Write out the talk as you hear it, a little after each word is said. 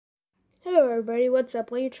everybody, what's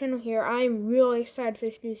up? Lady Channel here. I'm really excited for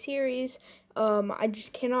this new series. I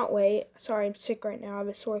just cannot wait. Sorry, I'm sick right now. I have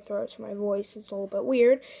a sore throat, so my voice is a little bit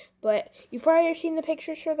weird. But you've probably already seen the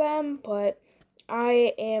pictures for them, but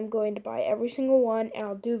I am going to buy every single one, and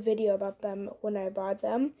I'll do a video about them when I buy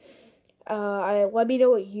them. Let me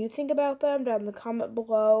know what you think about them down in the comment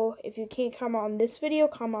below. If you can't comment on this video,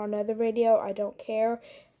 comment on another video. I don't care.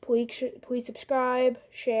 Please subscribe,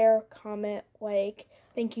 share, comment, like.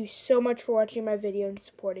 Thank you so much for watching my video and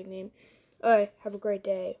supporting me. Alright, have a great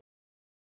day.